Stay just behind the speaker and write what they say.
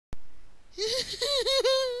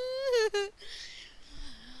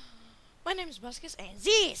My name is Buscus, and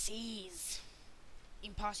this is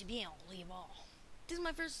Impossible. This is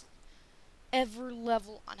my first ever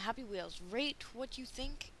level on Happy Wheels. Rate what you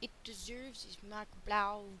think it deserves. If Mark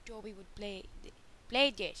Blau Toby would play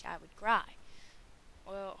this, I would cry.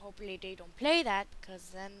 Well, hopefully they don't play that, because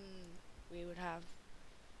then we would have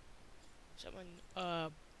someone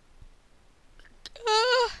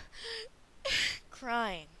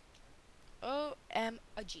crying.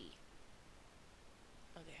 OMG.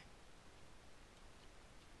 Okay.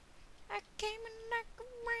 I came in like a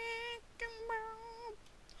wrecking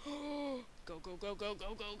ball. Go, go, go, go,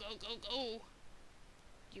 go, go, go, go, go.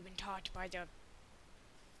 You've been taught by the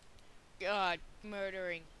God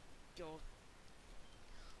murdering your.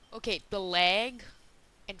 Okay, the lag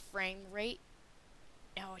and frame rate.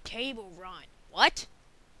 Now a table run. What?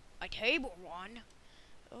 A table run?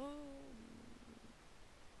 Oh.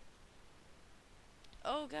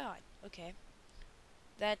 Oh God. Okay.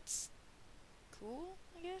 That's cool,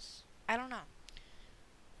 I guess. I don't know.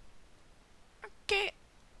 Okay.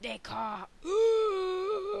 They call.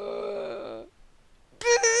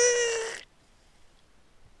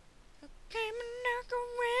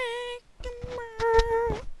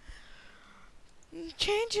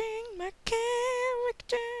 Changing my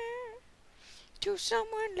character to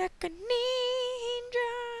someone like a ninja,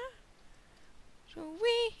 so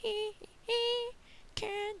we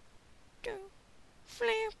can do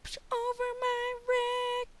flips over my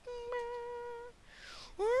wreck.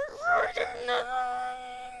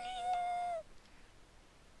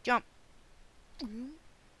 Jump. Oh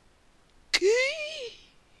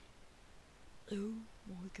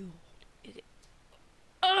my God. Is it?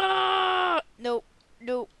 Nope.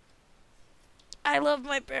 Nope. I love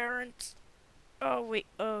my parents. Oh wait.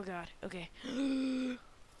 Oh God. Okay.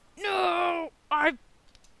 No! I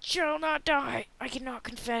shall not die. I cannot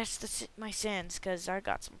confess my sins, because I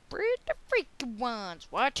got some pretty freaky ones.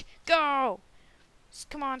 What? Go!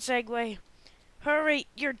 Come on, Segway. Hurry,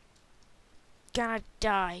 you're gonna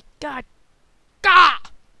die. God. Gah!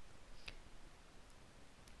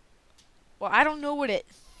 Well, I don't know what it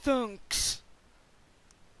thinks.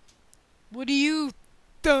 What do you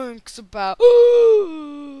thinks about?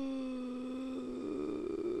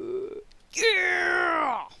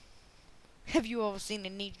 Yeah! Have you ever seen a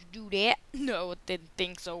ninja do that? No, I didn't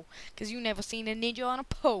think so. Because you never seen a ninja on a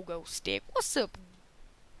pogo stick. What's up,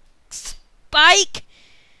 Spike?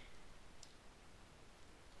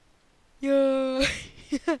 Yeah.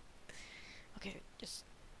 Okay, just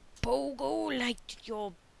pogo like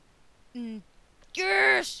your...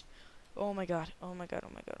 yes! Oh my God, oh my God, oh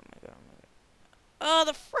my God, oh my God, oh my God. Oh,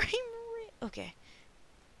 the frame rate. Okay.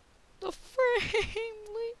 The frame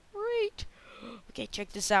rate. Okay,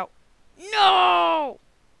 check this out. No!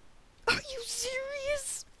 Are you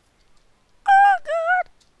serious? Oh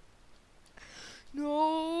God!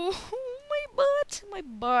 No! My butt! My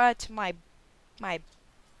butt!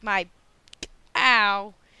 My.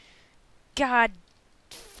 Ow! God,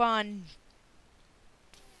 fun.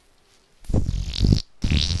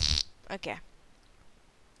 Okay.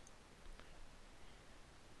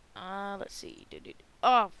 Let's see.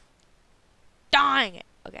 Oh, dang it.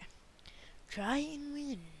 Okay. Try and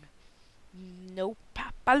win. No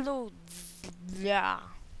papaloads. Yeah.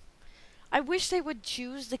 I wish they would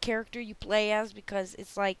choose the character you play as, because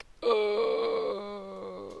it's like,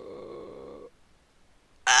 nope,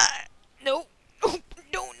 nope,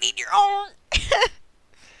 don't need your arm.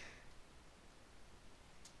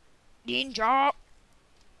 Ninja.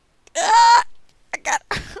 I got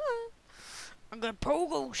a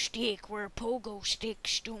pogo stick where pogo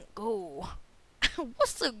sticks don't go.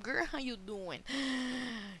 What's up, girl? How you doing?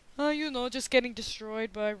 You know, just getting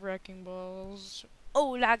destroyed by wrecking balls.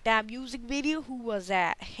 Oh, like that music video? Who was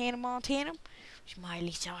that? Hannah Montana?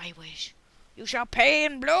 Smiley sideways. You shall pay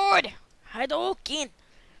in blood. Hadouken.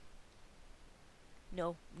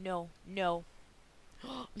 No, no, no.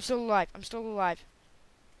 I'm still alive. I'm still alive.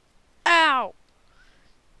 Ow!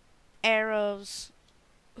 Arrows.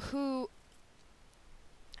 Who?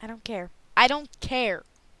 I don't care. I don't care.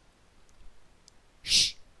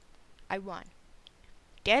 Shh. I won.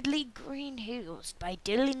 Deadly Green Hills by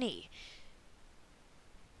Delaney.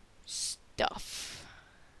 Stuff.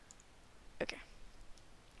 Okay.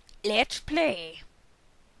 Let's play.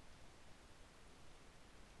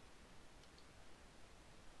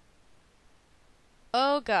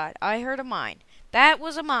 Oh God, I heard a mine. That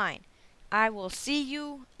was a mine. I will see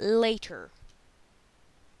you later.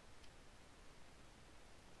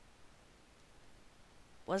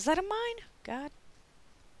 Was that a mine? God.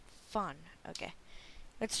 Fun. Okay.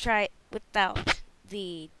 Let's try it without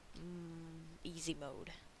the easy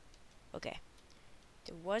mode. Okay.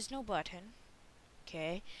 There was no button.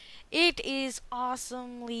 Okay. It is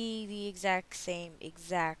awesomely the exact same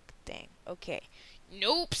exact thing. Okay.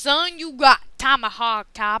 Nope, son, you got tomahawk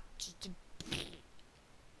top.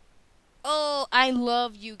 Oh, I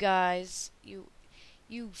love you guys. You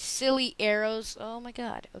silly arrows. Oh my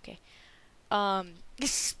god. Okay.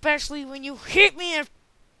 Especially when you hit me in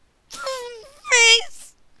the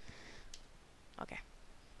face. Okay.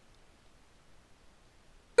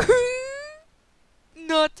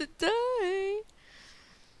 Not today.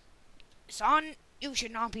 Son, you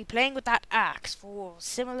should not be playing with that axe for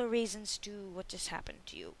similar reasons to what just happened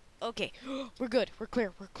to you. Okay, we're good. We're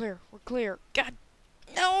clear. We're clear. We're clear. God,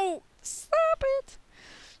 no! Stop it!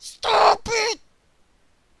 Stop it!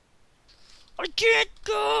 I can't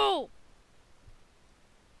go!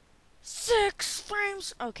 6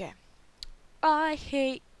 frames. Okay. I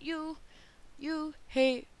hate you. You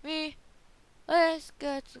hate me. Let's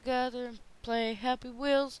get together and play Happy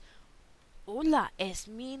Wheels. Hola es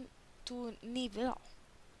mi tu nivel.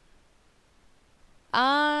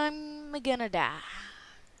 I'm gonna die.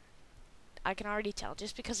 I can already tell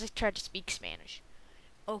just because I tried to speak Spanish.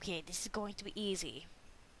 Okay, this is going to be easy.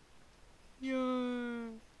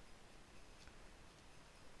 Yeah.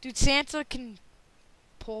 Dude, Santa can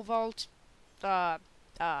pole vault uh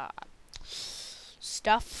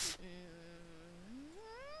stuff.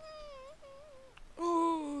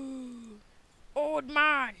 Ooh. Old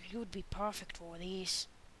man, you would be perfect for these.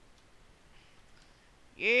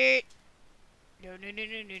 Yeah. No, no, no,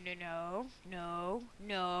 no, no, no, no, no,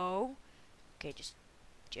 no. Okay, just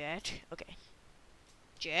jet. Okay.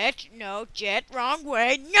 Jet, no, jet, wrong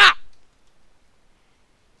way, no!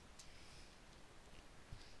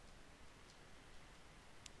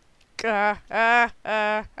 There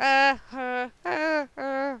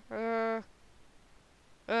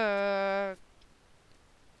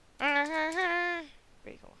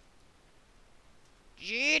you go.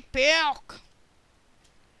 Jet pilk!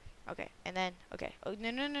 Okay, and then, okay. Oh,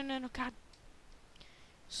 no, no, no, no, no, god.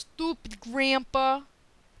 Stupid grandpa.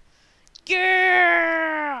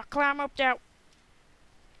 Yeah! Climb up that.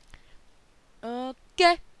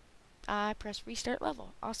 Okay. I press restart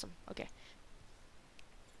level. Awesome. Okay.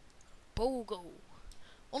 Pogo.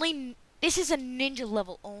 Only, this is a ninja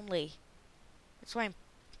level only. That's why I'm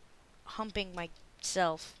humping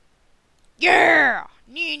myself. Yeah!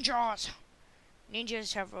 Ninjas!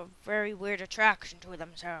 Ninjas have a very weird attraction to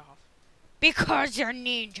themselves. Because they're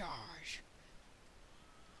ninjas.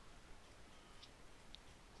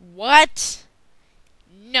 What?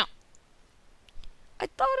 No. I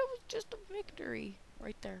thought it was just a victory.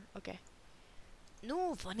 Right there. Okay.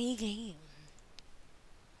 No funny game.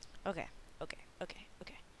 Okay. Okay. Okay.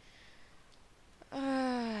 Okay.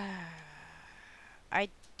 I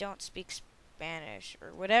don't speak Spanish.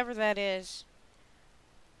 Or whatever that is.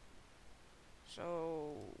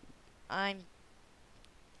 So... I'm...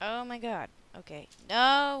 Oh my god. Okay.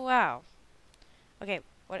 No, wow. Okay.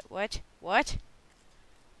 What?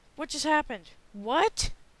 What just happened?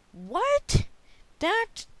 What? What?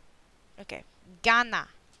 That... Okay. Ghana.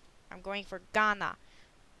 I'm going for Ghana.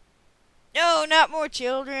 No, not more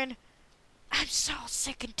children. I'm so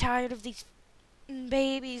sick and tired of these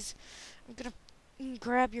babies. I'm gonna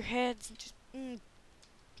grab your heads and just...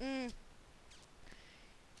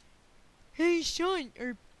 Hey, son,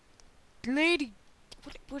 or lady.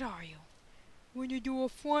 What are you? Wanna do a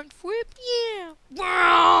front flip? Yeah.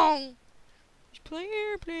 Wow! Let's play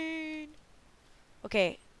airplane.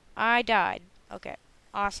 Okay, I died. Okay,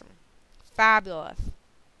 awesome. Fabulous.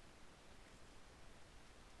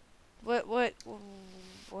 What?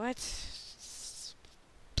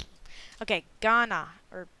 Okay, Ghana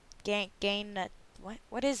or gain.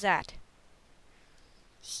 What is that?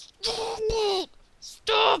 Stop it!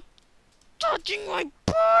 Stop touching my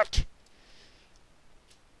butt!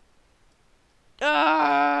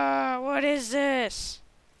 What is this?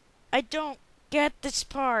 I don't get this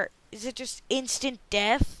part. Is it just instant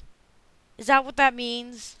death? Is that what that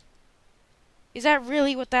means? Is that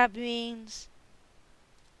really what that means?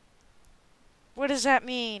 What does that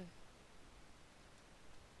mean?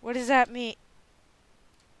 What does that mean?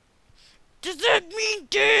 Does that mean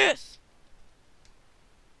death?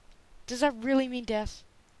 Does that really mean death?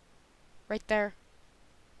 Right there.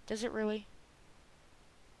 Does it really?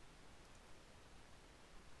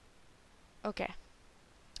 Okay.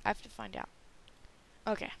 I have to find out.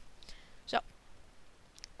 Okay. So,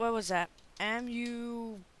 what was that? Okay.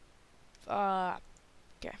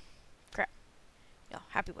 Crap. No,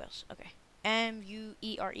 Happy Wheels. Okay.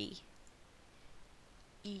 Muere.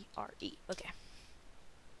 E-R-E. Okay.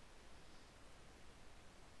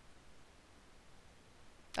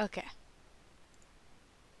 Okay.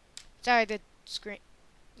 Sorry, the screen.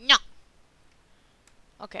 No.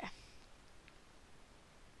 Okay.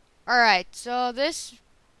 Alright, so this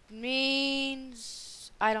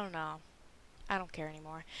means... I don't know. I don't care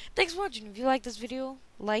anymore. Thanks for watching. If you like this video,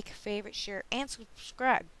 like, favorite, share, and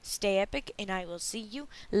subscribe. Stay epic, and I will see you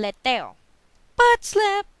later. Butt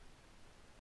slap!